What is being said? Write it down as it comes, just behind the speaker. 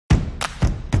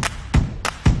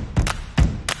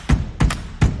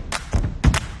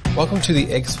Welcome to the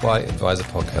XY Advisor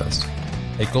Podcast,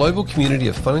 a global community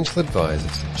of financial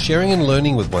advisors sharing and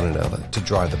learning with one another to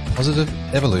drive the positive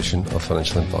evolution of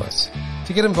financial advice.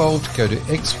 To get involved, go to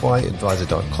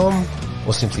xyadvisor.com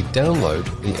or simply download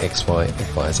the XY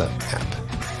Advisor app.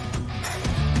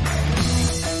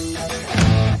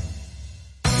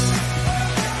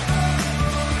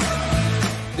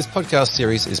 This podcast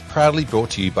series is proudly brought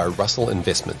to you by Russell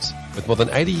Investments. With more than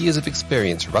 80 years of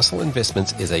experience, Russell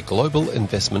Investments is a global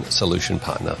investment solution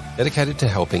partner dedicated to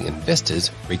helping investors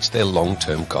reach their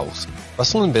long-term goals.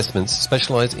 Russell Investments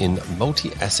specialize in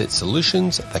multi-asset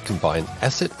solutions that combine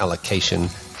asset allocation,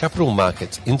 capital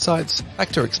markets insights,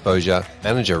 factor exposure,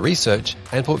 manager research,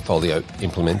 and portfolio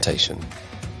implementation.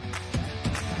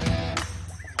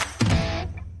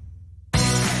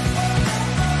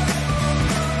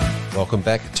 Welcome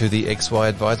back to the XY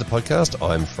Advisor Podcast.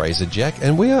 I'm Fraser Jack,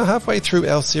 and we are halfway through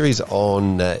our series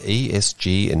on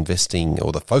ESG investing,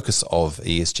 or the focus of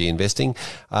ESG investing.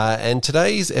 And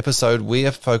today's episode, we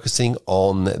are focusing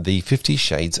on the 50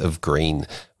 Shades of Green,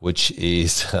 which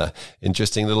is an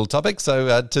interesting little topic.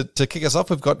 So to kick us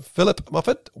off, we've got Philip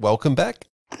Moffitt. Welcome back.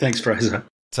 Thanks, Fraser.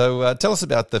 So tell us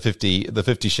about the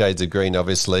 50 Shades of Green.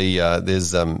 Obviously,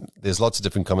 there's lots of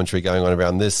different commentary going on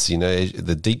around this. You know,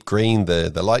 the deep green,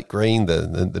 the light green,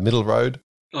 the middle road.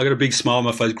 I got a big smile on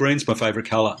my face. Green's my favourite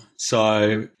colour,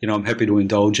 so I'm happy to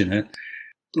indulge in it.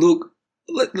 Look,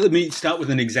 let me start with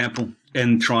an example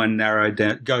and try and narrow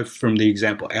down, go from the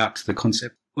example out to the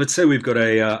concept. Let's say we've got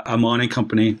a mining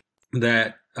company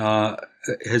that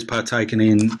has partaken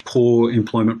in poor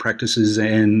employment practices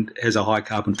and has a high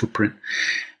carbon footprint.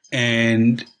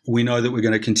 And we know that we're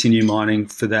going to continue mining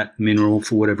for that mineral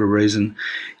for whatever reason.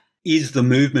 Is the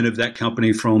movement of that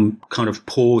company from kind of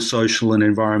poor social and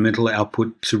environmental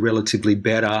output to relatively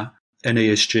better an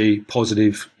ESG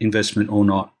positive investment or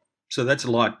not? So that's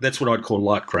what I'd call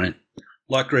light green.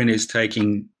 Light green is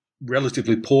taking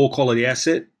relatively poor quality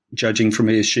asset, judging from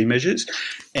ESG measures,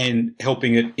 and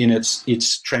helping it in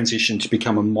its transition to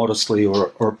become a modestly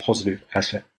or a positive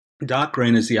asset. Dark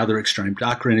green is the other extreme.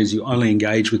 Dark green is you only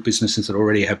engage with businesses that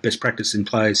already have best practice in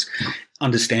place,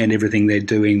 understand everything they're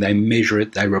doing, they measure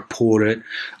it, they report it,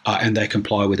 and they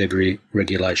comply with every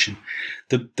regulation.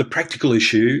 The practical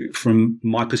issue from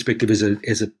my perspective as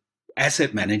a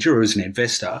asset manager or as an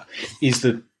investor is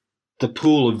that the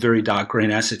pool of very dark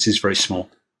green assets is very small,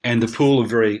 and the pool of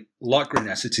very light green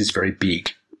assets is very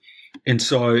big. And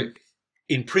so,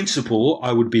 in principle,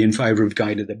 I would be in favour of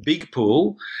going to the big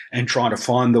pool and trying to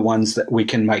find the ones that we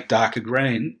can make darker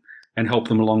green and help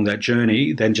them along that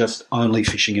journey than just only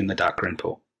fishing in the dark green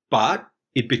pool. But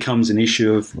it becomes an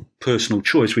issue of personal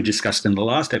choice. We discussed in the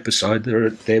last episode,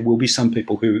 there will be some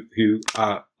people who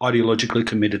are ideologically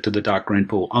committed to the dark green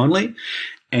pool only.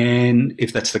 And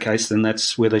if that's the case, then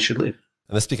that's where they should live.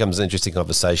 And this becomes an interesting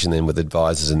conversation then with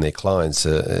advisors and their clients,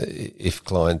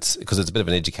 because it's a bit of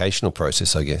an educational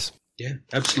process, I guess. Yeah,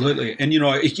 absolutely. And,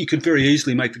 you could very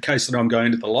easily make the case that I'm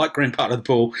going to the light green part of the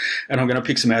pool and I'm going to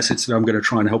pick some assets that I'm going to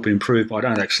try and help improve, but I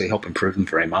don't actually help improve them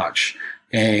very much.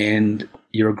 And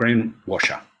you're a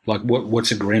greenwasher. Like,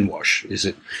 what's a greenwash? Is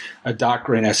it a dark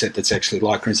green asset that's actually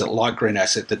light green? Is it a light green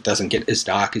asset that doesn't get as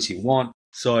dark as you want?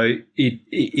 So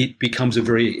it becomes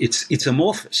it's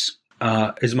amorphous.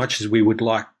 As much as we would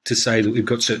like to say that we've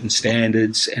got certain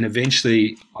standards, and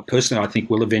eventually, personally, I think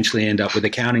we'll eventually end up with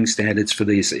accounting standards for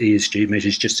these ESG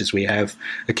measures, just as we have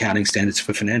accounting standards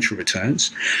for financial returns.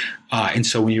 And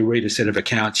so when you read a set of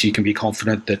accounts, you can be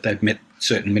confident that they've met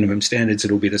certain minimum standards.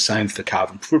 It'll be the same for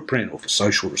carbon footprint or for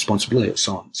social responsibility or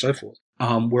so on and so forth.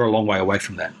 We're a long way away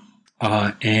from that.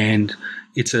 And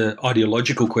it's an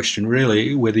ideological question,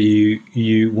 really, whether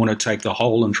you want to take the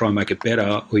whole and try and make it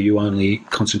better, or you only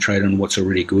concentrate on what's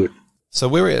already good. So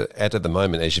where we're at the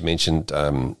moment, as you mentioned,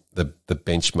 the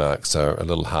benchmarks are a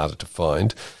little harder to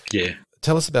find. Yeah.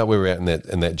 Tell us about where we're at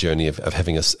in that journey of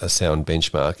having a sound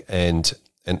benchmark, and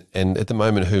at the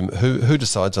moment, who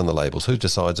decides on the labels? Who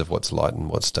decides of what's light and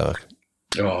what's dark?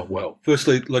 Oh, well,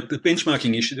 firstly, like the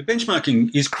benchmarking issue, the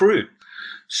benchmarking is crude.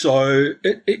 So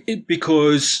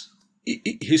because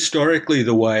historically,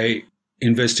 the way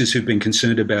investors who've been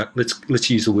concerned about, let's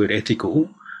use the word ethical,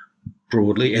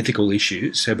 broadly, ethical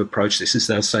issues have approached this is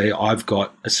they'll say, I've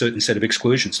got a certain set of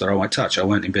exclusions that I won't touch. I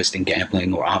won't invest in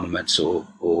gambling or armaments or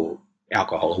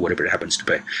alcohol or whatever it happens to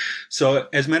be. So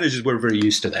as managers, we're very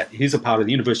used to that. Here's a part of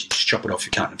the universe, you just chop it off,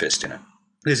 you can't invest in it.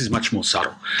 This is much more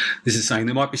subtle. This is saying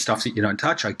there might be stuff that you don't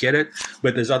touch, I get it,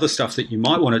 but there's other stuff that you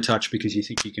might want to touch because you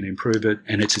think you can improve it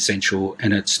and it's essential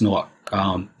and it's not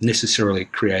necessarily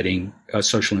creating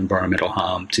social and environmental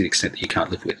harm to the extent that you can't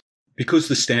live with. Because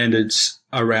the standards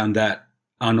around that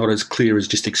are not as clear as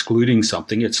just excluding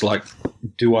something. It's like,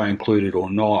 do I include it or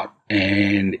not?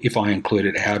 And if I include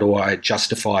it, how do I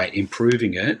justify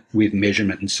improving it with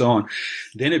measurement and so on?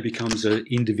 Then it becomes an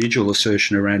individual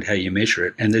assertion around how you measure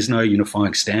it, and there's no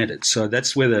unifying standard. So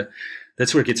that's where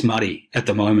it gets muddy at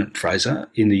the moment, Fraser,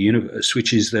 in the universe,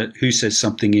 which is that who says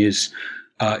something is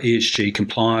ESG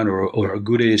compliant or a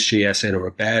good ESG asset or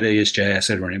a bad ESG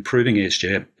asset or an improving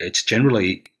ESG. It's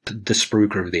generally the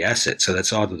spruiker of the asset. So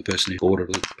that's either the person who bought it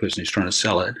or the person who's trying to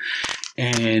sell it.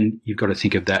 And you've got to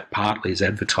think of that partly as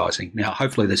advertising. Now,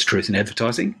 hopefully there's truth in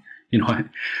advertising,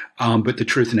 but the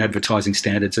truth in advertising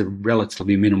standards are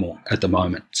relatively minimal at the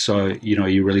moment. So,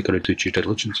 you really got to do due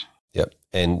diligence. Yep.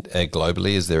 And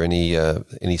globally, is there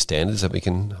any standards that we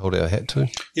can hold our hat to?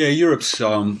 Yeah, Europe's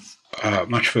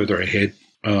much further ahead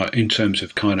in terms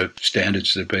of kind of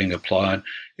standards that are being applied.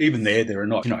 Even there are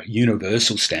not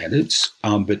universal standards,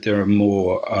 but there are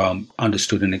more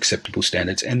understood and acceptable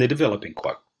standards, and they're developing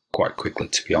quite quickly,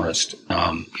 to be honest,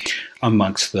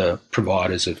 amongst the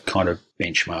providers of kind of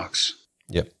benchmarks.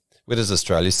 Yep. Where does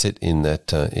Australia sit in that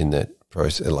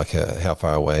process? Like, how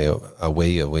far away are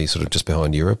we? Are we sort of just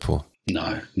behind Europe, or?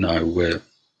 No, we're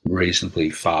reasonably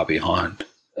far behind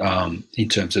in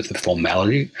terms of the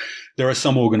formality. There are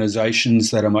some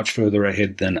organisations that are much further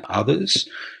ahead than others.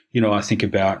 I think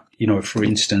about, for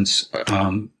instance,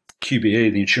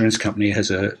 QBE, the insurance company, has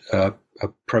a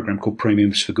program called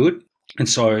Premiums for Good. And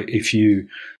so if you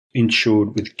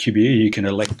insured with QBE, you can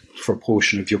elect for a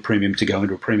portion of your premium to go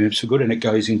into a Premiums for Good, and it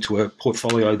goes into a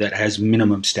portfolio that has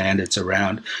minimum standards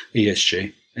around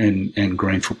ESG and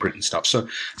green footprint and stuff. So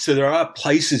there are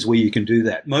places where you can do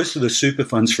that. Most of the super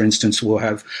funds, for instance, will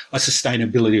have a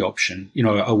sustainability option.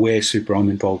 Aware Super I'm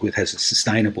involved with has a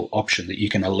sustainable option that you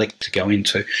can elect to go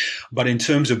into. But in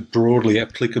terms of broadly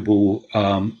applicable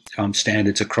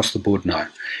standards across the board, no.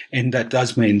 And that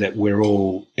does mean that we're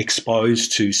all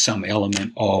exposed to some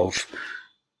element of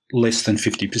less than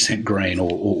 50% green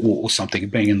or something,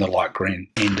 being in the light green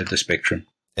end of the spectrum.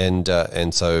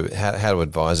 And so how do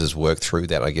advisors work through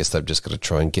that? I guess they've just got to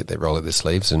try and get their roll of their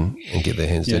sleeves and get their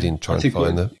hands dirty and try and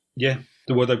find the... Yeah,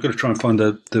 well, they've got to try and find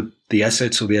the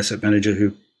assets or the asset manager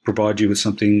who provide you with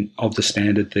something of the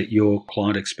standard that your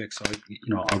client expects. So,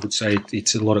 I would say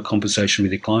it's a lot of conversation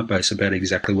with your client base about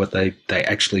exactly what they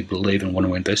actually believe and want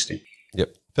to invest in.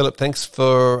 Yep. Philip, thanks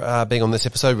for being on this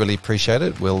episode. Really appreciate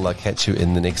it. We'll catch you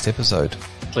in the next episode.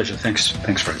 Pleasure. Thanks,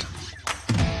 Fraser.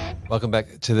 Welcome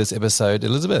back to this episode,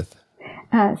 Elizabeth.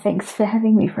 Thanks for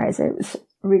having me, Fraser. It was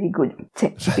really good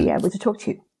to be able to talk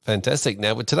to you. Fantastic.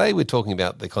 Now, today we're talking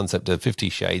about the concept of 50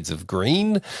 Shades of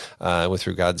Green with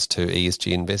regards to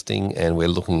ESG investing, and we're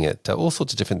looking at all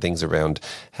sorts of different things around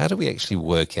how do we actually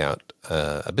work out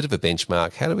a bit of a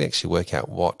benchmark, how do we actually work out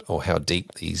what or how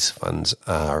deep these funds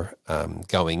are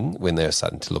going when they're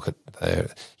starting to look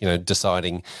at,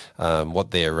 deciding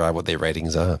what their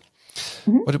ratings are.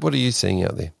 Mm-hmm. What are you seeing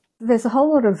out there? There's a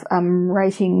whole lot of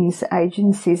ratings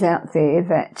agencies out there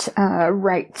that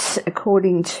rate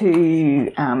according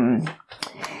to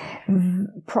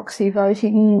proxy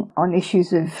voting on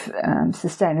issues of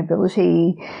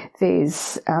sustainability.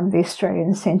 There's the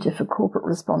Australian Centre for Corporate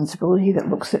Responsibility that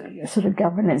looks at sort of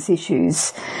governance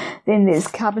issues. Then there's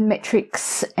carbon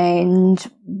metrics and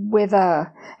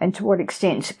whether and to what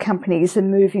extent companies are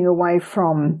moving away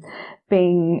from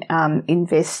being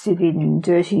invested in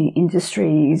dirty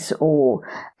industries or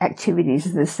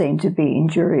activities that are seen to be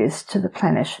injurious to the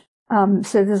planet.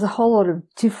 So there's a whole lot of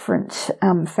different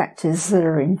factors that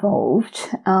are involved.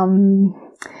 And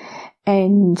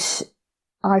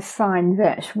I find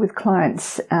that with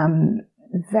clients,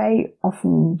 they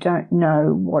often don't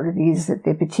know what it is that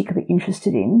they're particularly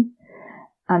interested in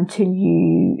until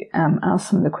you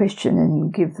ask them the question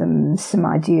and give them some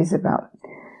ideas about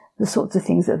the sorts of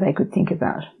things that they could think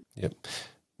about. Yep.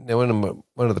 Now,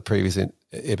 one of the previous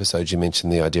episodes, you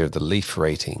mentioned the idea of the LEAF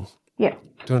rating. Yeah. Do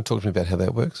you want to talk to me about how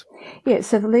that works? Yeah,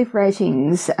 so the LEAF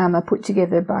ratings are put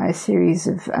together by a series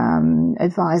of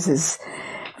advisors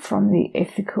from the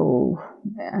Ethical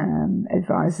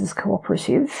Advisors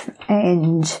Co-operative,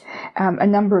 and a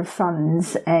number of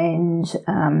funds and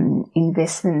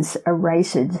investments are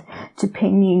rated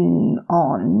depending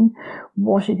on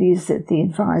what it is that the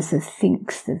advisor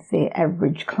thinks that their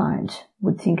average client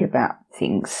would think about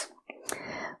things.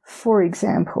 For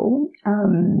example,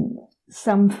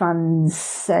 some funds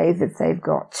say that they've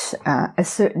got a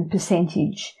certain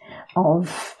percentage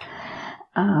of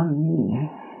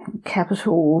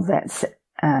capital that's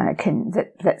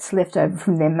left over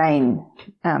from their main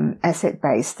asset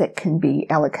base that can be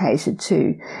allocated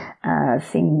to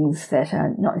things that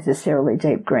are not necessarily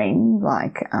deep green,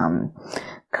 like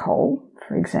coal,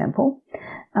 for example.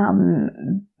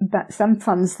 But some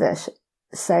funds that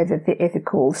say that they're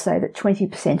ethical say that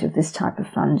 20% of this type of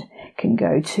fund can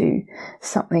go to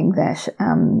something that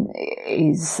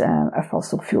is a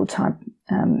fossil fuel type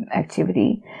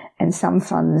activity, and some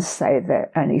funds say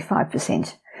that only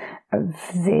 5% of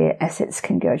their assets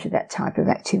can go to that type of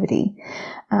activity.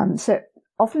 So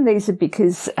often these are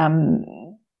because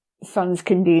funds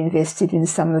can be invested in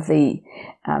some of the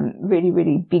really,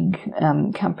 really big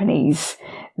companies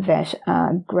that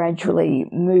are gradually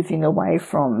moving away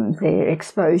from their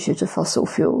exposure to fossil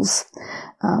fuels.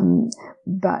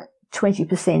 But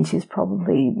 20% is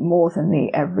probably more than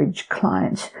the average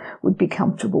client would be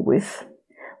comfortable with,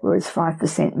 whereas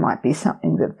 5% might be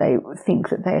something that they think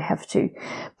that they have to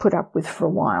put up with for a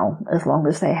while, as long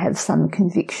as they have some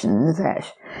conviction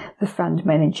that the fund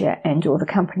manager and or the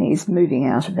company is moving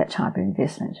out of that type of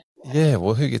investment. Yeah,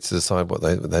 well, who gets to decide what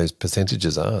those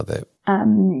percentages are?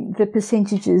 The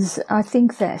percentages, I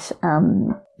think that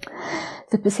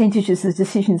the percentages of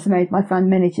decisions are made by fund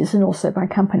managers and also by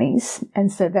companies.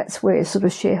 And so that's where sort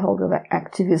of shareholder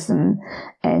activism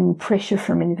and pressure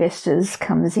from investors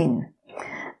comes in.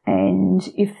 And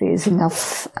if there's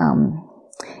enough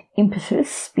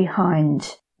impetus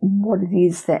behind what it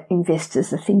is that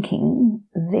investors are thinking,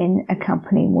 then a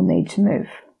company will need to move.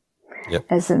 Yep.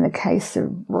 As in the case of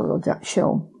Royal Dutch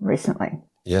Shell recently.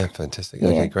 Yeah, fantastic.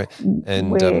 Okay, great.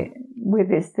 And where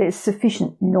there's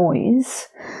sufficient noise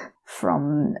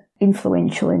from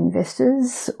influential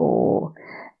investors or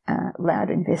loud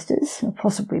investors, or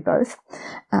possibly both,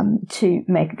 to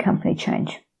make a company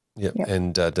change. Yep.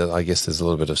 And I guess there's a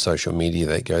little bit of social media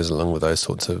that goes along with those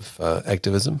sorts of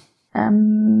activism.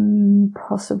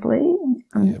 Possibly.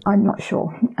 I'm not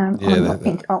sure. I'm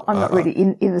not really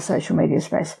in the social media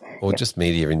space. Or just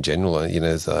media in general. I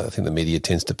think the media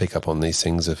tends to pick up on these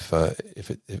things if a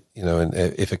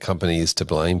company is to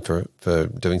blame for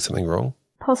doing something wrong.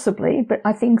 Possibly, but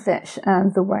I think that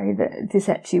the way that this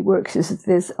actually works is that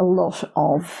there's a lot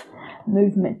of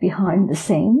movement behind the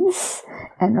scenes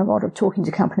and a lot of talking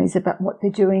to companies about what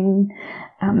they're doing.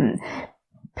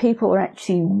 People are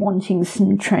actually wanting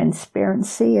some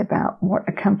transparency about what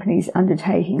a company's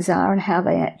undertakings are and how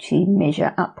they actually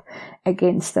measure up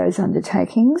against those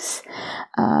undertakings.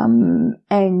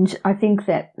 And I think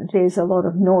that there's a lot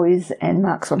of noise and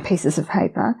marks on pieces of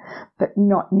paper, but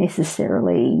not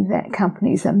necessarily that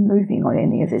companies are moving on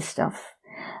any of this stuff.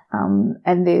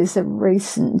 And there's a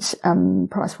recent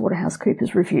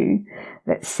PricewaterhouseCoopers review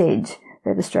that said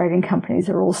that Australian companies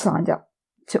are all signed up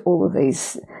to all of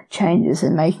these changes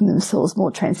and making themselves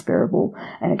more transferable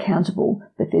and accountable,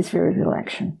 but there's very little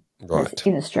action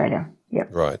in Australia. Yep.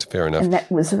 Right, fair enough. And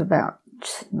that was about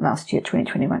last year,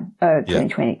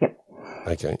 2020. Yep.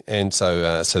 Okay, and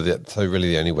so really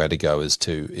the only way to go is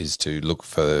to look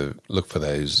for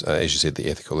those, as you said, the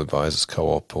Ethical Advisors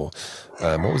Co-op, or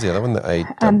what was the other one? The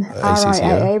ACCO?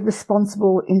 RIAA,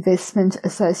 Responsible Investment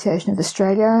Association of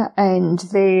Australia, and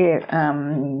they're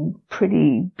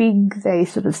pretty big. They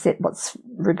sort of set what's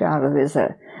regarded as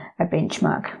a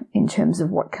benchmark in terms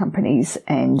of what companies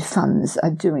and funds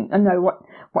are doing.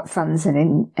 What funds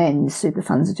and super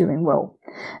funds are doing well,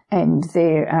 and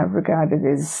they're regarded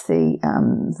as the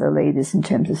leaders in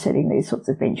terms of setting these sorts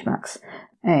of benchmarks,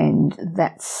 and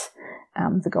that's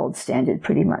the gold standard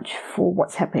pretty much for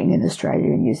what's happening in Australia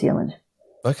and New Zealand.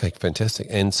 Okay, fantastic.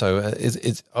 And so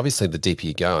it's obviously the deeper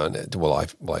you go, and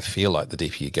I feel like the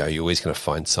deeper you go, you're always going to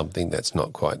find something that's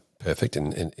not quite perfect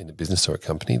in a business or a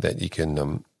company that you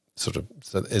can So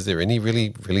is there any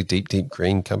really, really deep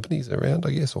green companies around,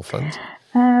 I guess, or funds?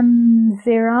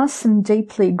 There are some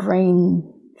deeply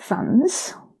green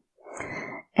funds,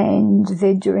 and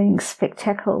they're doing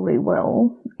spectacularly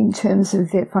well in terms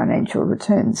of their financial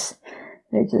returns.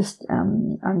 They're just,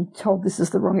 I'm told this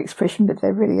is the wrong expression, but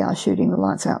they really are shooting the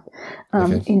lights out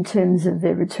in terms of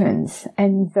their returns.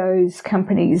 And those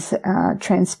companies are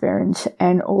transparent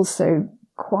and also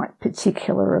quite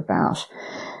particular about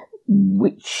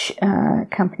which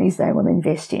companies they will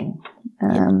invest in.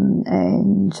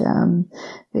 And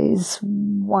there's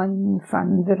one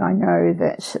fund that I know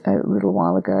that a little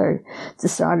while ago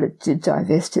decided to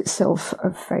divest itself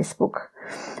of Facebook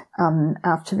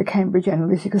after the Cambridge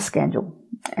Analytica scandal.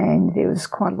 And there was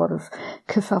quite a lot of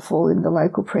kerfuffle in the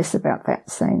local press about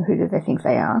that, saying who do they think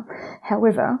they are.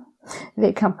 However,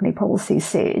 their company policy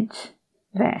said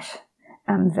that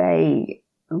they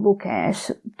look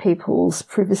at people's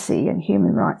privacy and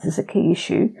human rights as a key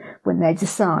issue when they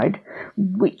decide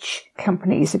which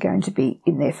companies are going to be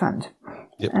in their fund.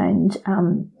 Yep. And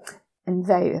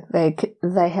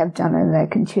they have done, and they're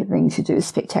continuing to do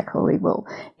spectacularly well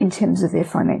in terms of their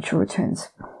financial returns.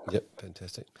 Yep,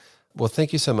 fantastic. Well,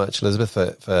 thank you so much,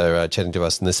 Elizabeth, for chatting to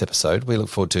us in this episode. We look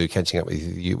forward to catching up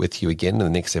with you again in the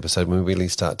next episode when we really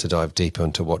start to dive deeper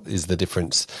into what is the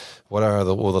difference, what are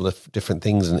all the different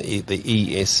things in the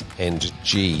E, S and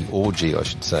G, or G, I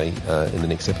should say, in the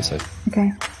next episode. Okay.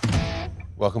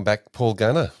 Welcome back, Paul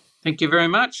Garner. Thank you very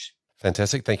much.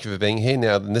 Fantastic. Thank you for being here.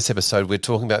 Now, in this episode, we're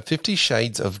talking about 50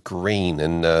 Shades of Green,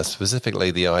 and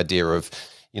specifically the idea of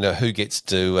who gets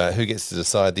to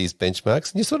decide these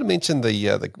benchmarks. And you sort of mentioned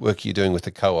the work you're doing with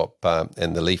the co-op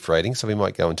and the leaf rating, so we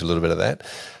might go into a little bit of that.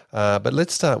 But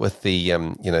let's start with the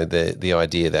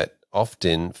idea that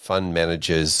often fund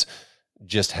managers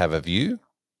just have a view,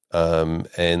 and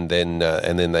then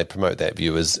they promote that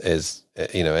view as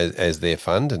their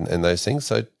fund and those things.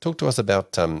 So talk to us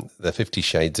about the 50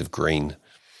 Shades of Green.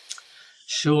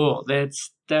 Sure,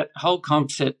 that's that whole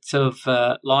concept of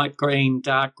light green,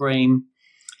 dark green.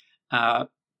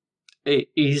 It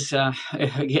is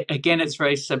again, it's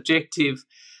very subjective,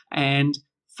 and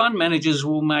fund managers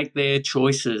will make their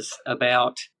choices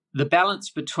about the balance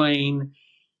between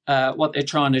what they're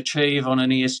trying to achieve on an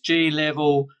ESG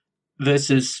level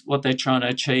versus what they're trying to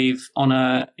achieve on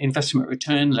an investment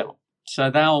return level.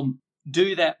 So they'll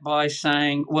do that by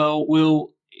saying, well,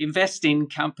 we'll invest in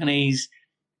companies,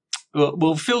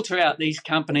 we'll filter out these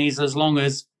companies as long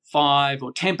as 5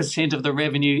 or 10% of the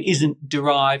revenue isn't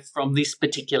derived from this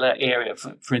particular area,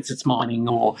 for instance, mining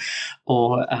or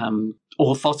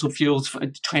fossil fuels,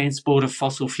 transport of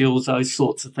fossil fuels, those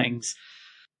sorts of things.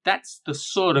 That's the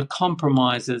sort of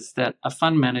compromises that a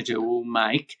fund manager will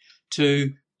make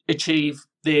to achieve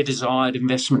their desired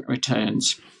investment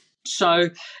returns.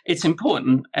 So it's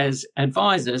important as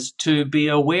advisors to be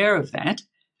aware of that,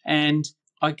 and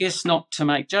I guess not to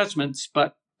make judgments,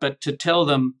 but to tell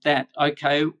them that,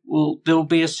 okay, well, there will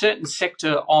be a certain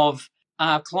sector of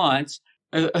our clients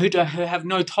who have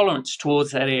no tolerance towards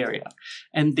that area,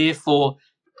 and therefore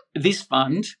this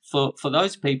fund for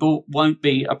those people won't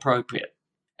be appropriate.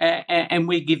 And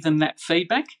we give them that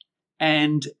feedback,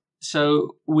 and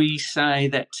so we say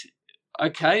that,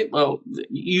 okay, well,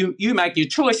 you make your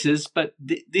choices, but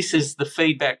this is the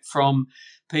feedback from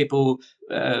people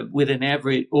with an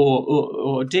average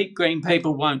or deep green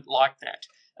people won't like that.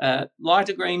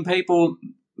 Lighter green people,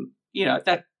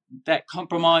 that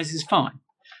compromise is fine.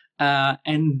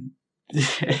 And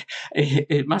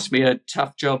it must be a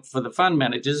tough job for the fund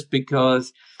managers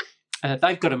because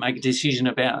they've got to make a decision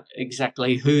about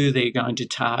exactly who they're going to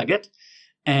target,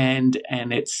 and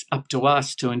it's up to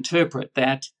us to interpret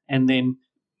that and then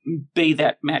be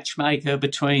that matchmaker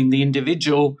between the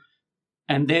individual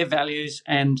and their values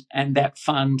and that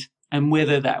fund, and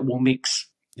whether that will mix.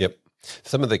 Yep.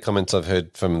 Some of the comments I've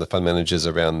heard from the fund managers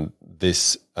around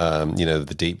this,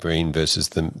 the deep green versus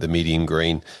the medium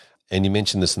green, and you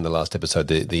mentioned this in the last episode,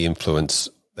 the influence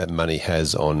that money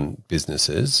has on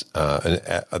businesses,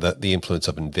 the influence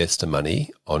of investor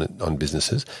money on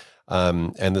businesses.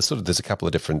 And there's a couple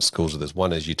of different schools of this.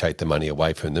 One is you take the money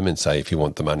away from them and say, if you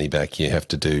want the money back, you have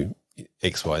to do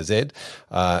X, Y, Z.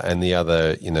 And the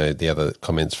other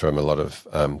comments from a lot of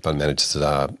fund managers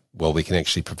are, well, we can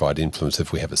actually provide influence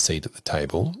if we have a seat at the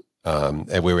table,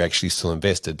 and we're actually still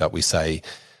invested, but we say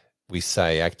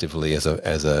actively as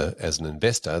an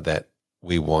investor that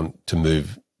we want to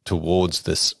move towards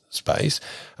this space.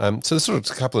 So there's sort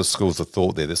of a couple of schools of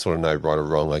thought there. There's sort of no right or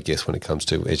wrong, I guess, when it comes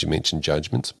to, as you mentioned,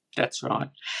 judgments. That's right.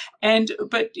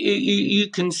 But you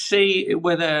can see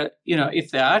whether,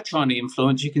 if they are trying to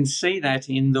influence, you can see that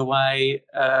in the way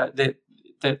that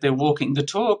they're walking the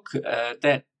talk,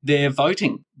 that their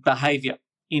voting behaviour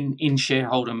in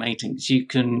shareholder meetings. You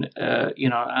can,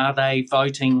 are they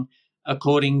voting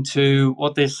according to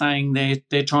what they're saying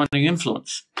they're trying to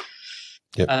influence?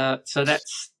 Yep. So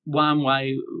that's one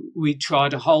way we try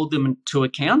to hold them to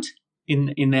account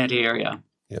in that area.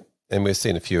 Yep. And we've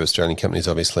seen a few Australian companies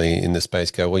obviously in the space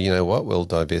go, well, you know what, we'll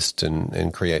divest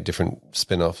and create different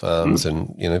spin-off arms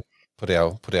and, put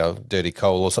our dirty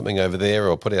coal or something over there,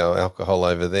 or put our alcohol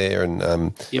over there,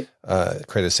 and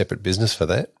create a separate business for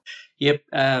that. Yep.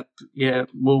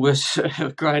 Well, there's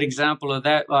a great example of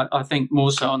that. I think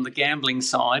more so on the gambling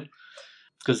side,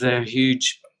 because they're a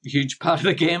huge part of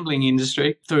the gambling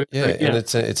industry. And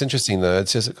it's interesting though.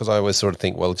 It's just because I always sort of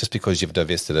think, well, just because you've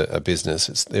divested a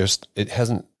business, it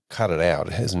hasn't cut it out.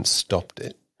 It hasn't stopped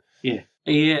it.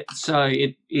 Yeah. So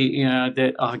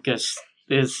I guess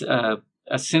there's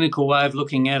a cynical way of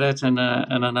looking at it, and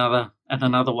another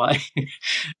way,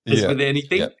 as with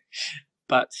anything. Yep.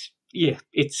 But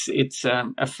it's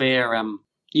a fair.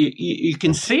 You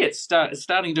can see it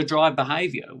starting to drive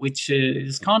behaviour, which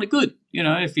is kind of good.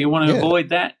 If you want to avoid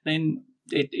that, then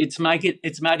it's made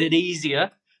it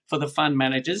easier for the fund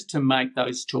managers to make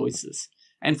those choices,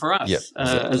 and for us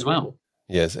exactly. as well.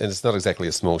 Yes, and it's not exactly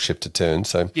a small ship to turn.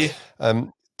 So,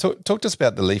 talk to us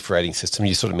about the leaf rating system.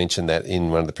 You sort of mentioned that in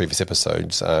one of the previous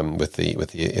episodes with the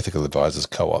Ethical Advisors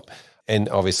Co-op, and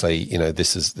obviously,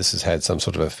 this has had some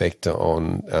sort of effect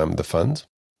on the funds.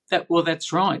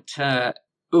 That's right.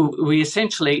 We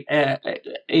essentially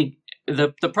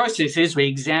the process is we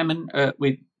examine,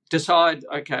 we decide,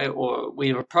 okay, or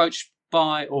we are approached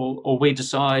by, or we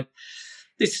decide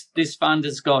this fund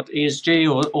has got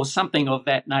ESG or something of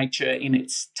that nature in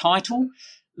its title.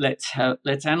 Let's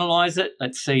analyse it.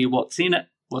 Let's see what's in it,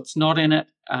 what's not in it,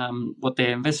 what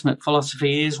their investment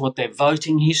philosophy is, what their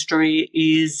voting history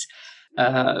is,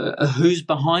 who's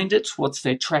behind it, what's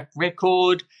their track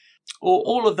record, or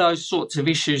all of those sorts of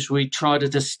issues. We try to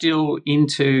distill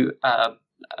into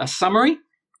a summary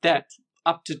that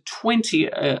up to 20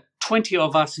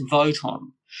 of us vote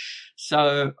on.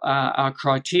 So our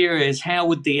criteria is, how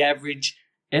would the average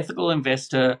ethical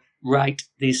investor rate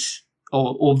this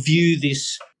or view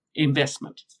this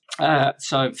investment?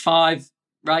 So 5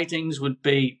 ratings would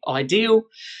be ideal,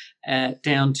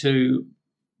 down to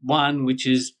 1, which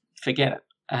is forget it.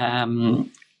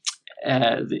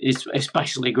 It's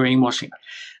especially greenwashing,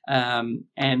 and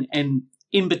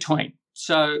in between.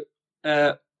 So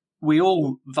we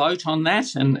all vote on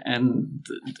that and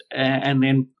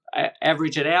then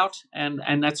average it out,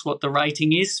 and that's what the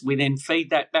rating is. We then feed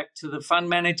that back to the fund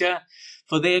manager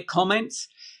for their comments,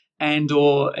 and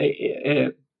or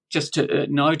just to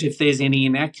note if there's any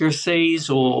inaccuracies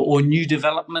or new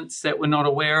developments that we're not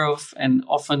aware of, and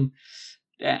often.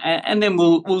 And then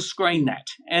we'll screen that.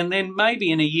 And then maybe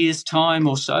in a year's time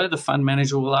or so, the fund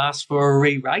manager will ask for a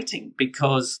re-rating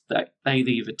because they've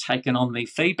either taken on the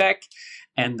feedback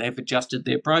and they've adjusted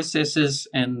their processes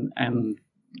and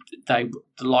they would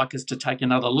like us to take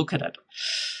another look at it.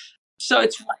 So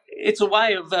it's a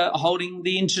way of holding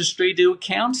the industry to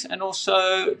account, and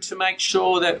also to make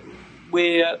sure that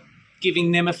we're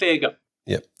giving them a fair go.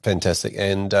 Yep, fantastic.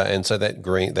 And so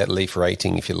that leaf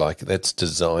rating, if you like, that's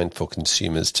designed for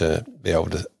consumers to be able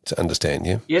to understand.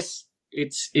 Yeah. Yes,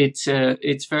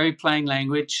 it's very plain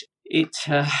language. It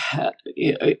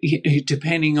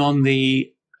depending on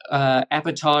the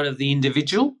appetite of the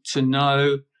individual to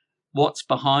know what's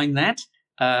behind that.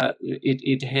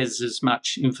 It has as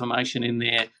much information in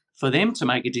there for them to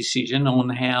make a decision on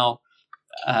how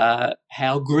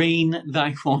green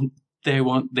they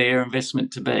want their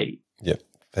investment to be. Yep,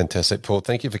 fantastic, Paul.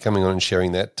 Thank you for coming on and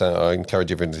sharing that. I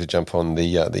encourage everyone to jump on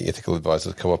the Ethical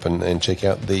Advisors Co-op and check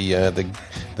out the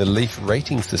leaf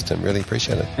rating system. Really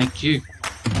appreciate it. Thank you.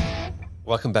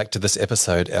 Welcome back to this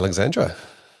episode, Alexandra.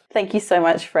 Thank you so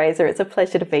much, Fraser. It's a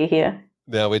pleasure to be here.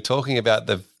 Now, we're talking about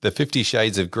the 50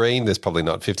 Shades of Green. There's probably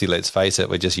not 50, let's face it.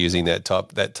 We're just using that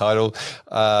title.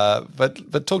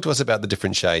 But talk to us about the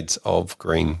different shades of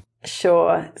green.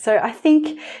 Sure. So I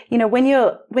think, when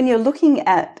you're looking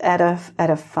at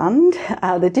a fund,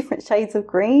 the different shades of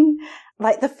green,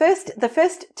 like the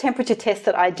first temperature test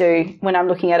that I do when I'm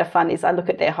looking at a fund is I look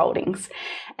at their holdings,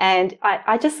 and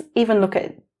I just even look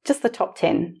at just the top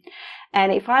 10.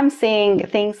 And if I'm seeing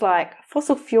things like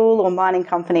fossil fuel or mining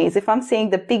companies, if I'm seeing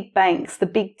the big banks, the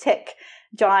big tech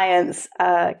giants,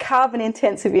 carbon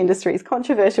intensive industries,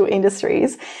 controversial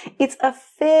industries, it's a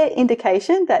fair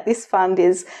indication that this fund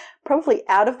is probably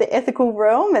out of the ethical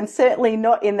realm and certainly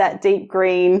not in that deep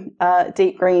green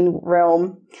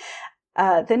realm.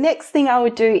 The next thing I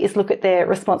would do is look at their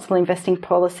responsible investing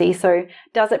policy. So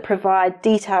does it provide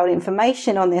detailed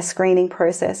information on their screening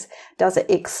process? Does it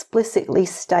explicitly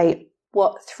state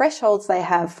what thresholds they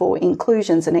have for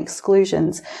inclusions and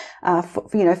exclusions?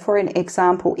 For an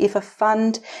example, if a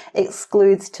fund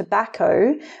excludes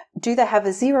tobacco, do they have a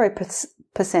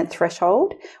 0%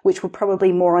 threshold, which will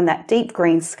probably more on that deep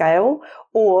green scale,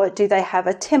 or do they have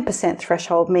a 10%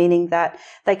 threshold, meaning that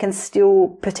they can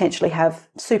still potentially have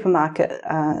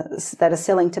supermarkets that are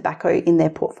selling tobacco in their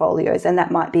portfolios, and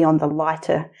that might be on the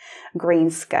lighter green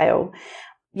scale.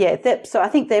 Yeah, so I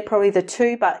think they're probably the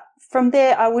two, but from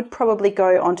there, I would probably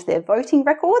go onto their voting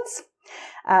records.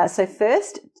 So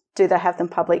first, do they have them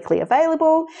publicly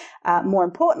available? More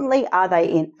importantly, are they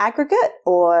in aggregate,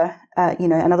 or,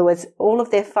 in other words, all of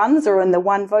their funds are in the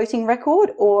one voting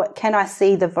record, or can I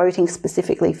see the voting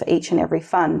specifically for each and every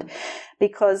fund?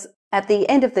 Because at the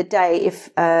end of the day,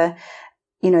 if, the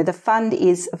fund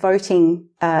is voting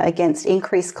against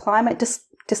increased climate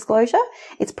disclosure,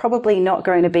 it's probably not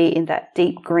going to be in that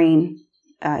deep green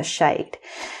shade.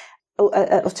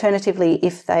 Alternatively,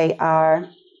 if they are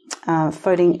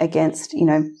voting against,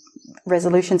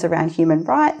 resolutions around human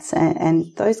rights and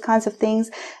those kinds of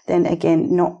things, then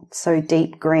again, not so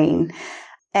deep green.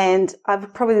 And I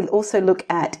would probably also look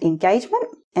at engagement.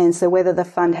 And so whether the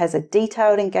fund has a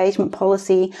detailed engagement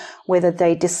policy, whether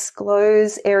they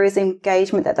disclose areas of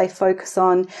engagement that they focus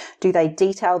on, do they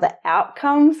detail the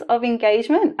outcomes of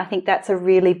engagement? I think that's a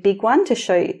really big one to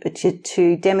show,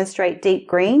 to demonstrate deep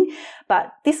green.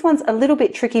 But this one's a little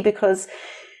bit tricky because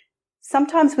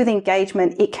sometimes with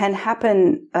engagement, it can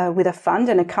happen with a fund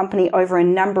and a company over a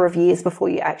number of years before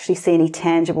you actually see any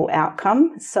tangible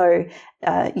outcome. So,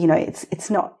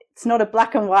 it's not a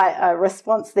black and white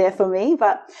response there for me.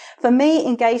 But for me,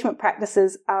 engagement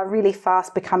practices are really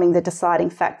fast becoming the deciding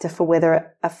factor for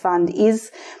whether a fund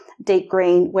is deep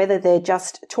green, whether they're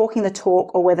just talking the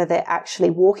talk or whether they're actually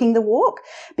walking the walk,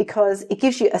 because it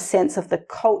gives you a sense of the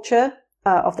culture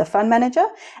of the fund manager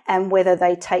and whether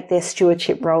they take their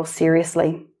stewardship role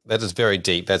seriously. That is very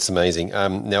deep. That's amazing.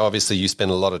 Now, obviously, you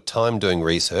spend a lot of time doing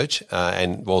research,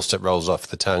 and whilst it rolls off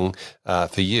the tongue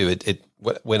for you,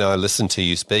 when I listen to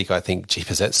you speak, I think,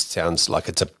 jeepers, that sounds like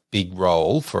it's a big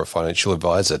role for a financial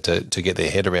advisor to get their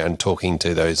head around talking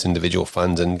to those individual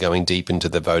funds and going deep into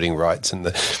the voting rights and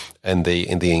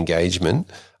the engagement.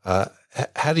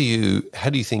 How do you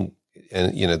think,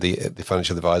 the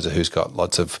financial advisor who's got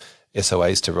lots of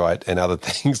SOAs to write and other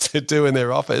things to do in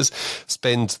their office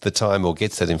spends the time or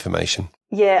gets that information?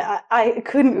 Yeah, I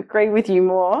couldn't agree with you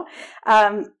more.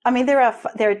 There are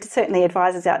certainly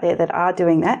advisors out there that are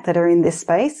doing that are in this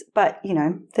space, but,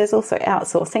 there's also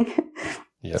outsourcing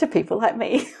to people like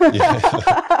me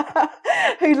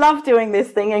who love doing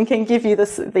this thing and can give you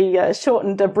the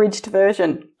shortened, abridged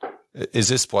version. Is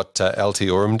this what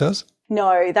Altiorem does?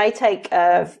 No, they take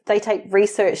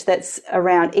research that's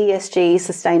around ESG,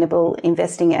 sustainable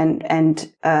investing, and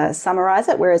summarise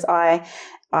it. Whereas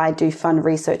I do fund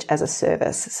research as a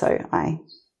service. So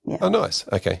Oh, nice.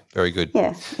 Okay, very good.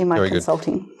 Yeah, in my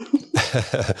consulting.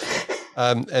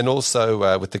 And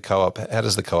also with the co-op, how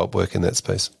does the co-op work in that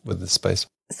space? With the space?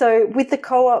 So with the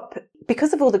co-op,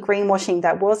 because of all the greenwashing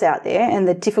that was out there and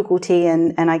the difficulty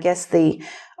and I guess the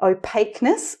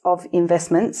opaqueness of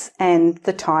investments and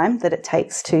the time that it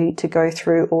takes to go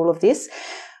through all of this,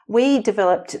 we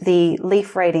developed the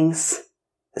leaf ratings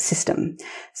system.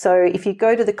 So if you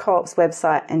go to the co-op's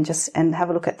website and have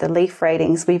a look at the leaf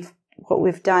ratings, what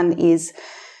we've done is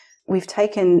we've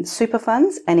taken super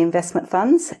funds and investment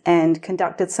funds and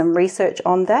conducted some research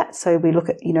on that. So we look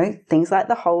at, things like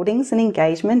the holdings and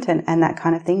engagement and that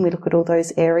kind of thing. We look at all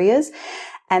those areas.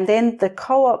 And then the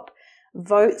co-op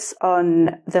votes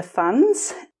on the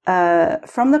funds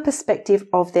from the perspective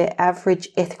of their average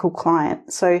ethical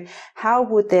client. So how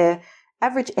would their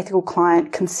average ethical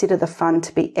client consider the fund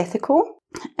to be ethical?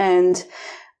 And,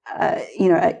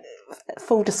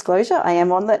 full disclosure, I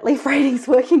am on that Leaf Ratings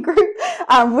working group,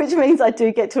 which means I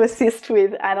do get to assist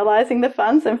with analysing the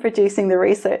funds and producing the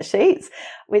research sheets,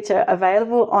 which are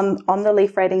available on the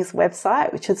Leaf Ratings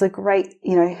website, which is a great,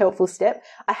 helpful step.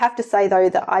 I have to say, though,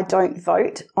 that I don't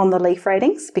vote on the Leaf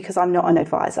Ratings because I'm not an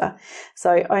advisor.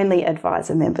 So only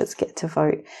advisor members get to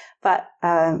vote. But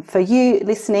for you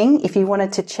listening, if you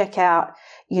wanted to check out,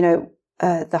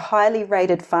 the highly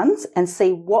rated funds and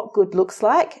see what good looks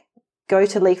like, go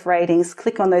to Leaf Ratings,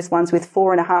 click on those ones with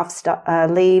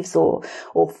 4.5 leaves or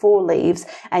 4 leaves,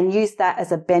 and use that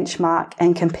as a benchmark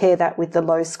and compare that with the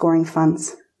low scoring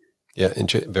funds. Yeah,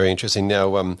 very interesting.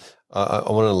 Now, I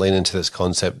want to lean into this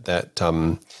concept that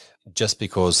just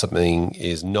because something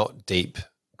is not deep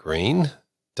green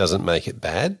doesn't make it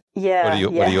bad. Yeah.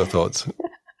 What are your thoughts?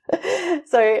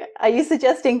 So are you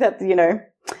suggesting that,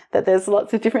 that there's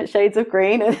lots of different shades of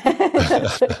green?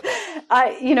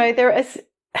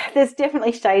 There's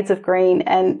definitely shades of green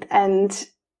and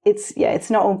it's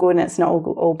not all good and it's not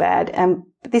all bad. And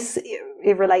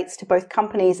it relates to both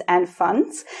companies and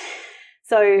funds.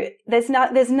 So there's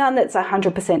none that's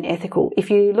 100% ethical. If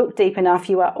you look deep enough,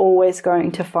 you are always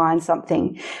going to find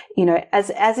something. As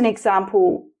an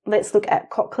example, let's look at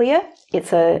Cochlear.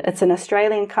 It's an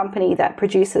Australian company that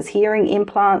produces hearing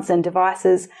implants and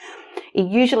devices. It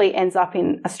usually ends up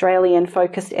in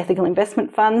Australian-focused ethical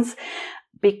investment funds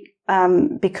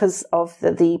because of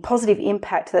the positive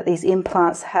impact that these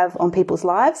implants have on people's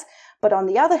lives. But on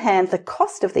the other hand, the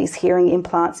cost of these hearing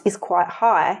implants is quite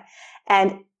high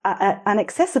and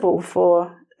inaccessible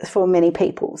for many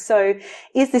people. So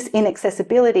is this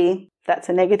inaccessibility, that's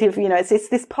a negative, it's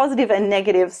this positive and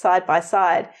negative side by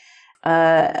side.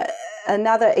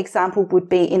 Another example would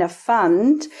be in a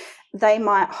fund, they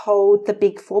might hold the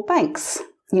big 4 banks.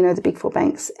 The big 4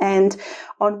 banks. And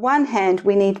on one hand,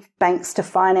 we need banks to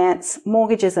finance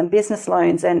mortgages and business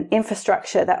loans and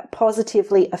infrastructure that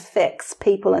positively affects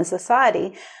people and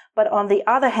society. But on the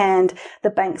other hand,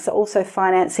 the banks are also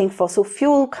financing fossil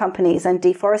fuel companies and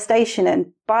deforestation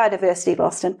and biodiversity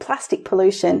loss and plastic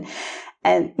pollution.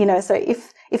 And, so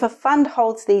if a fund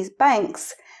holds these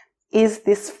banks, is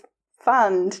this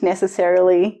fund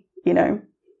necessarily,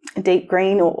 deep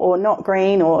green or not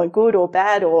green or good or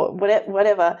bad or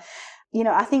whatever?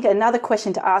 I think another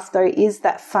question to ask, though, is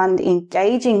that fund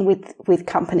engaging with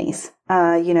companies?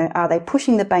 Are they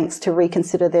pushing the banks to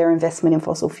reconsider their investment in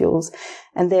fossil fuels?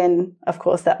 And then, of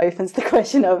course, that opens the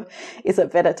question of, is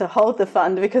it better to hold the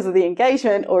fund because of the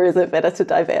engagement, or is it better to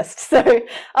divest? So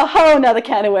a whole nother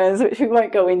can of worms, which we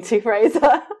won't go into,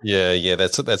 Fraser. Yeah,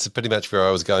 that's pretty much where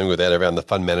I was going with that, around the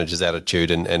fund manager's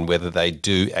attitude and whether they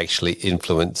do actually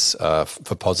influence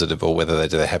for positive, or whether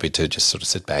they're happy to just sort of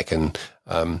sit back and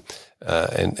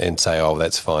say, oh,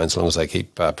 that's fine, as long as they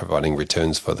keep providing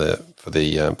returns for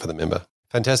the member.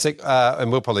 Fantastic. And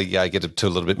we'll probably get to a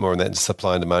little bit more on that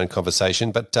supply and demand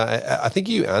conversation. But I think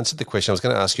you answered the question. I was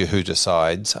going to ask you who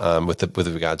decides with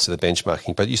regards to the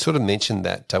benchmarking, but you sort of mentioned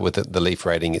that with the leaf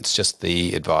rating, it's just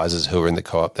the advisors who are in the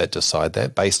co-op that decide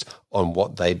that based on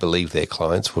what they believe their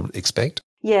clients would expect.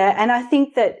 Yeah, and I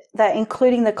think that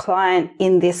including the client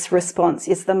in this response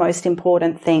is the most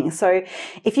important thing. So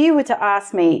if you were to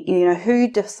ask me, who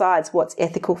decides what's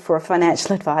ethical for a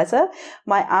financial advisor,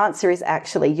 my answer is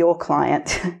actually your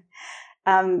client.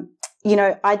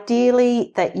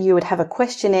 Ideally that you would have a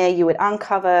questionnaire, you would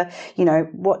uncover,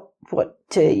 what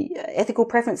ethical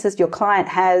preferences your client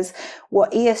has,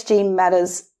 what ESG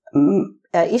matters,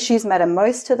 issues matter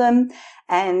most to them,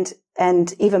 and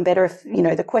even better if,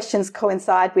 the questions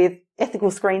coincide with ethical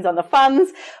screens on the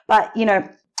funds. But,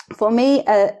 for me,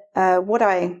 what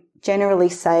I generally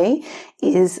say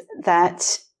is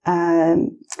that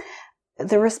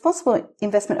the Responsible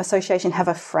Investment Association have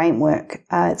a framework.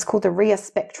 It's called the RIA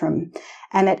Spectrum,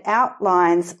 and it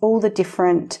outlines all the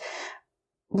different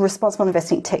responsible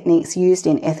investing techniques used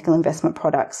in ethical investment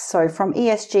products. So from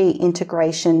ESG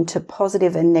integration to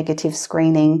positive and negative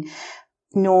screening,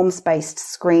 norms-based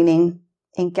screening,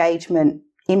 engagement,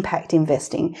 impact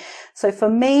investing. So for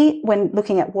me, when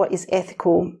looking at what is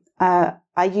ethical,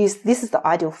 this is the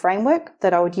ideal framework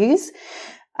that I would use.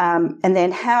 And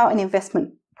then how an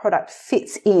investment product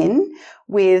fits in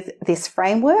with this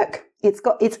framework.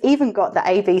 It's even got the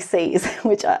ABCs,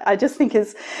 which I just think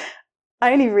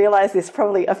I only realized this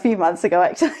probably a few months ago,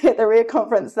 actually, at the RIA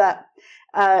conference, that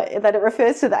it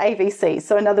refers to the ABCs.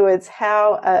 So in other words,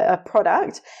 how a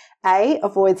product, A,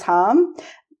 avoids harm,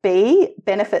 B,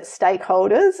 benefits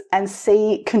stakeholders, and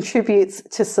C, contributes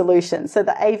to solutions. So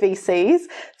the ABCs,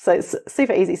 so it's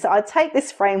super easy. So I take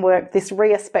this framework, this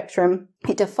RIA spectrum,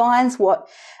 it defines what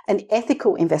an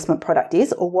ethical investment product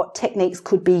is, or what techniques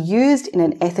could be used in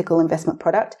an ethical investment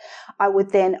product. I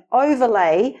would then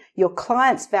overlay your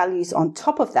client's values on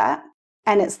top of that,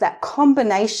 and it's that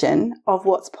combination of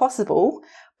what's possible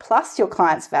plus your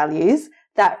client's values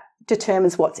that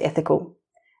determines what's ethical.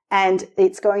 And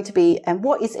it's going to be, and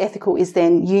what is ethical is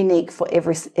then unique for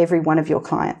every one of your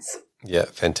clients. Yeah,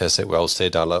 fantastic. Well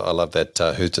said. I love that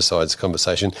who decides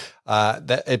conversation.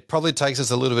 That it probably takes us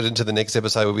a little bit into the next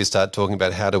episode where we start talking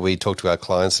about how do we talk to our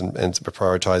clients and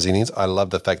prioritising things. I love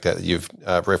the fact that you've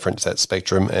referenced that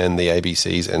spectrum and the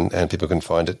ABCs, and people can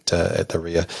find it at the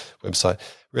RIA website.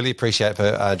 Really appreciate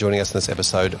for joining us in this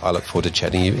episode. I look forward to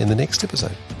chatting to you in the next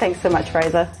episode. Thanks so much,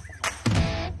 Fraser.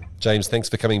 James, thanks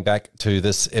for coming back to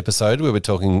this episode where we're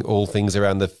talking all things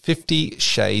around the 50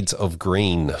 Shades of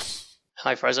Green.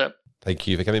 Hi, Fraser. Thank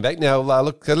you for coming back. Now,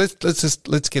 look,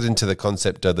 let's get into the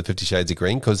concept of the 50 Shades of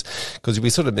Green, because we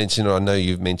sort of mentioned, or I know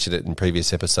you've mentioned it in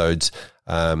previous episodes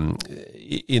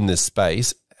in this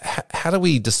space. How do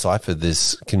we decipher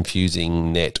this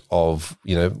confusing net of,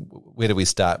 where do we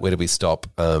start, where do we stop,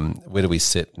 where do we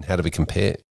sit, and how do we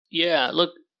compare? Yeah,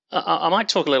 look, I might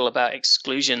talk a little about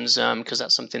exclusions because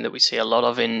that's something that we see a lot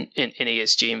of in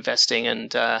ESG investing,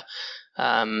 and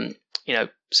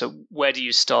so where do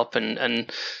you stop?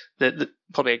 And the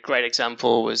probably a great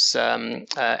example was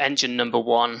engine number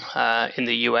one in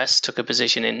the US took a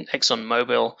position in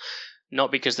ExxonMobil, not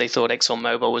because they thought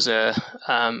ExxonMobil was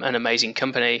an amazing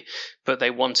company, but they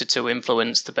wanted to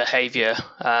influence the behavior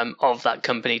of that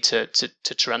company to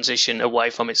transition away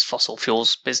from its fossil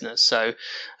fuels business. So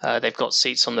they've got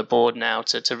seats on the board now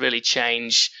to really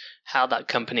change how that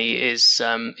company is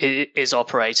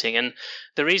operating. And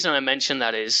the reason I mention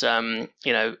that is,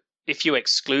 if you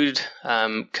exclude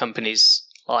companies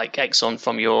like Exxon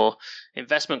from your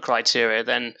investment criteria,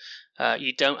 then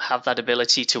you don't have that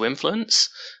ability to influence.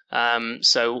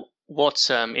 So what,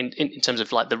 in terms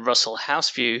of like the Russell House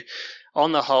view,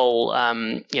 on the whole,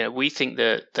 we think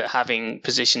that having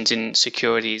positions in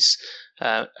securities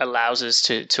allows us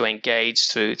to engage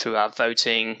through our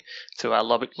voting, through our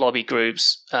lobby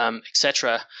groups,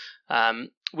 etc.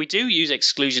 We do use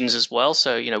exclusions as well.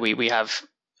 So, we have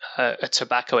a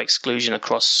tobacco exclusion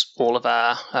across all of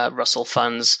our Russell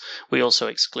funds. We also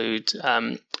exclude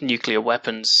nuclear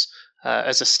weapons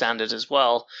as a standard as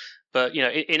well. But,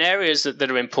 in areas that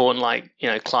are important, like,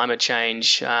 climate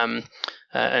change, and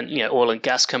oil and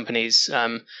gas companies,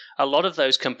 a lot of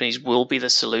those companies will be the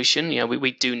solution.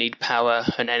 We do need power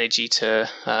and energy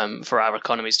for our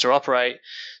economies to operate.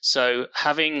 So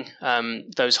having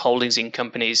those holdings in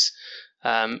companies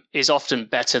is often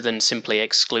better than simply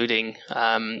excluding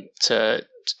to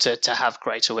have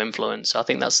greater influence. I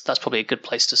think that's probably a good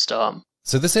place to start.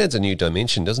 So this adds a new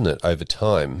dimension, doesn't it, over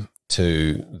time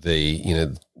to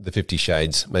the 50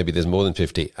 shades? Maybe there's more than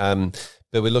 50.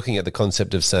 But we're looking at the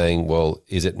concept of saying, well,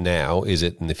 is it now? Is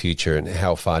it in the future? And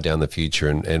how far down the future?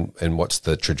 And what's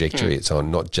the trajectory it's on,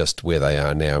 not just where they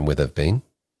are now and where they've been?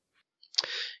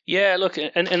 Yeah, look,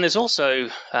 and there's also,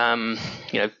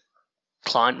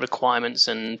 client requirements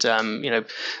and,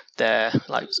 they're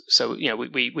like, so,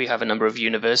 we have a number of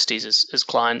universities as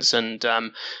clients, and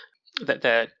that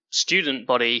their student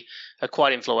body are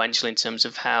quite influential in terms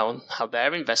of how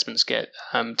their investments get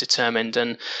determined.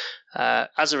 And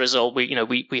as a result,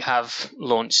 we have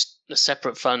launched a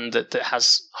separate fund that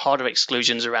has harder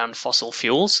exclusions around fossil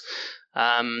fuels.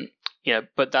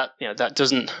 But that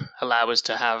doesn't allow us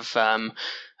to have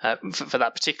for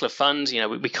that particular fund.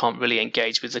 We can't really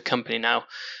engage with the company now.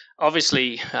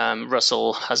 Obviously,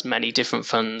 Russell has many different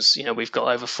funds. We've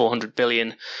got over 400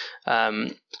 billion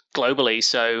globally,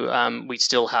 so we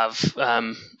still have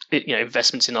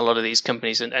investments in a lot of these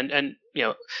companies, and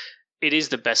it is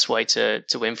the best way to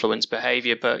influence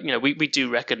behavior. But we do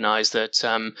recognize that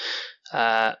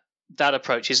that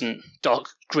approach isn't dark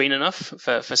green enough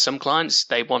for some clients.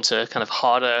 They want a kind of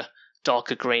harder,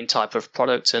 darker green type of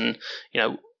product, and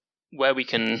where we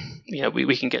can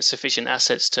we can get sufficient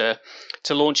assets to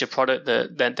launch a product,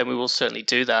 then we will certainly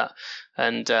do that.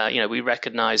 And we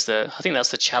recognize that. I think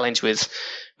that's the challenge with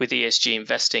ESG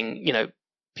investing.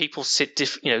 People sit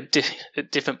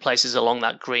at different places along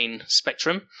that green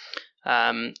spectrum.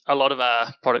 A lot of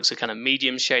our products are kind of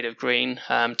medium shade of green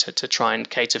to try and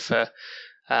cater for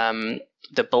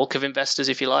the bulk of investors,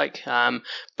 if you like.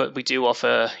 But we do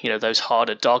offer those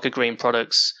harder, darker green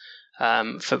products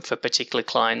for particular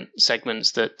client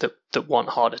segments that want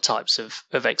harder types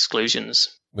of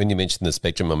exclusions. When you mention the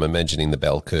spectrum, I'm imagining the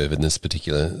bell curve in this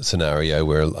particular scenario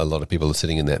where a lot of people are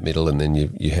sitting in that middle, and then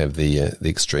you have the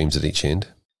extremes at each end.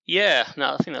 Yeah,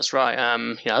 no, I think that's right.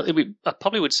 I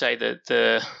probably would say that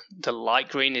the light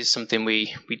green is something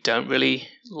we don't really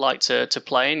like to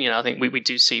play in. I think we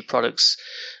do see products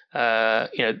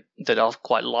that are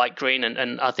quite light green,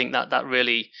 and I think that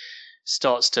really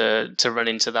starts to run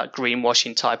into that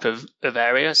greenwashing type of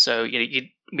area. So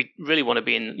we really want to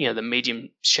be in the medium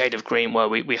shade of green, where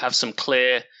we have some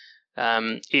clear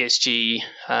ESG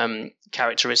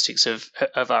characteristics of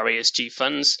our ESG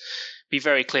funds. Be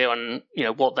very clear on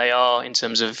what they are in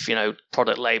terms of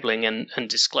product labeling and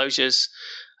disclosures.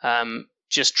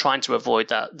 Just trying to avoid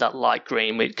that light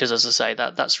green, because as I say,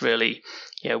 that's really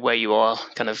where you are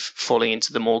kind of falling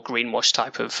into the more greenwash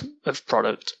type of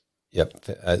product. Yep,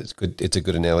 it's good. It's a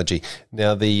good analogy.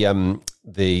 Now,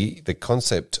 the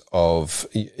concept of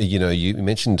you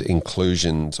mentioned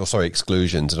exclusions,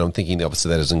 and I'm thinking obviously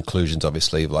that as inclusions.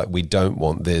 Obviously, like we don't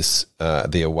want this,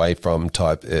 the away from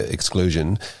type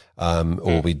exclusion,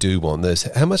 or we do want this.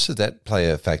 How much does that play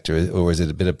a factor, or is it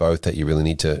a bit of both that you really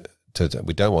need to?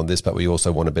 We don't want this, but we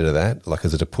also want a bit of that. Like,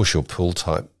 is it a push or pull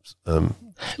type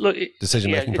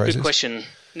decision making process? Good question.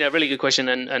 Yeah, really good question,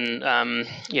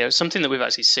 and something that we've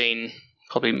actually seen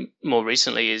probably more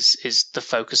recently is the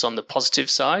focus on the positive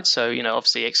side. So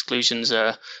obviously exclusions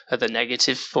are the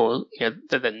negative for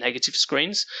they're the negative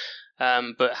screens,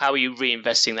 but how are you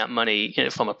reinvesting that money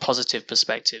from a positive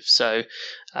perspective? So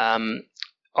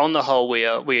on the whole, we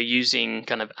are using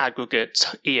kind of aggregate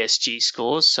ESG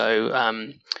scores. So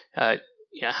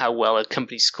how well a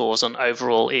company scores on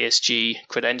overall ESG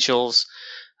credentials.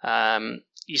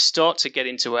 You start to get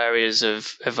into areas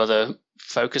of other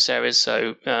focus areas.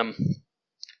 So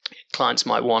clients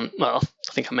might want, well,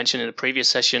 I think I mentioned in a previous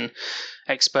session,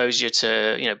 exposure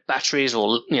to batteries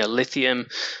or lithium,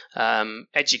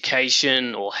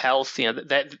 education or health.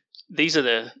 These are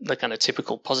the kind of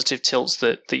typical positive tilts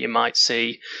that you might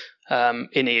see in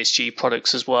ESG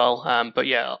products as well. But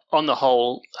yeah, on the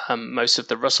whole, most of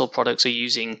the Russell products are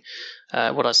using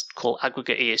what I call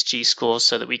aggregate ESG scores,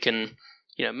 so that we can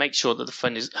make sure that the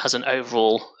fund has an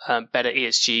overall better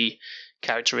ESG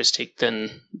characteristic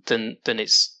than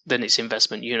its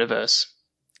investment universe.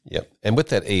 Yep. And with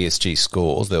that ESG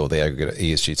scores, or the aggregate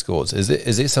ESG scores, is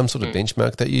there some sort of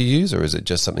benchmark that you use, or is it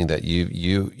just something that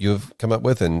you've come up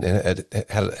with? And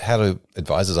how do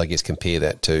advisors, I guess, compare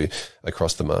that to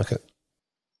across the market?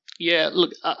 Yeah,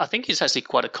 look, I think it's actually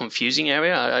quite a confusing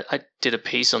area. I did a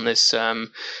piece on this a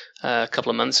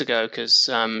couple of months ago because,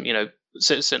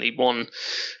 certainly one,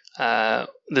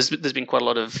 there's been quite a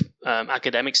lot of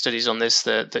academic studies on this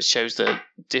that shows that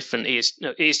different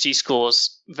ESG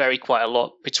scores vary quite a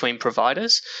lot between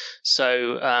providers.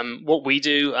 So what we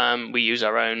do, we use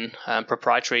our own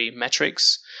proprietary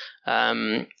metrics.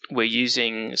 We're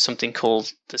using something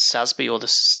called the SASB, or the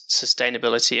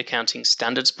Sustainability Accounting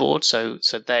Standards Board. So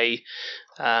they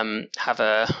have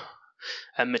a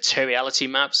materiality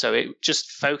map. So it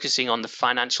just focusing on the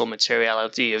financial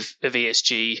materiality of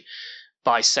ESG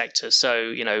by sector.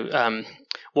 So,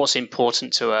 what's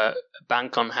important to a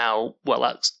bank on how well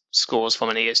that scores from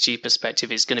an ESG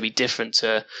perspective is going to be different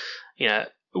to,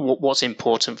 what's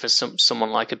important for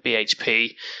someone like a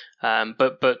BHP.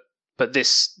 But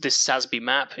this SASB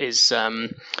map is,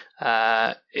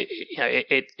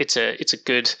 it's a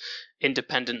good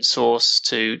independent source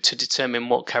to determine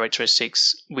what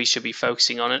characteristics we should be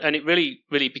focusing on, and it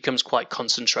really becomes quite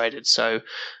concentrated. So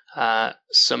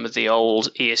some of the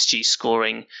old ESG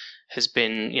scoring has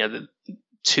been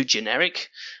too generic.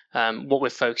 What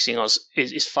we're focusing on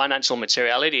is financial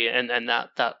materiality, and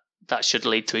that should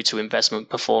lead through to investment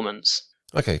performance.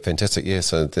 Okay, fantastic. Yeah,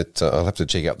 so that I'll have to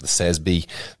check out the SASB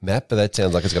map, but that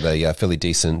sounds like it's got a fairly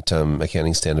decent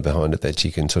accounting standard behind it that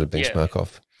you can sort of benchmark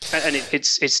off. And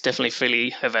it's definitely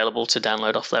freely available to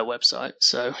download off their website.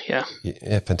 So, yeah.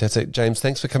 Yeah, fantastic. James,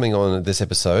 thanks for coming on this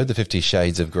episode, the 50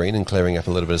 Shades of Green, and clearing up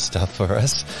a little bit of stuff for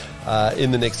us.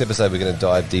 In the next episode, we're going to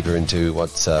dive deeper into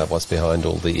what's behind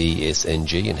all the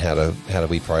ESG and how do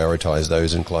we prioritise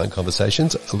those in client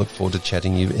conversations. I look forward to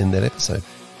chatting you in that episode.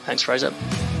 Thanks, Fraser.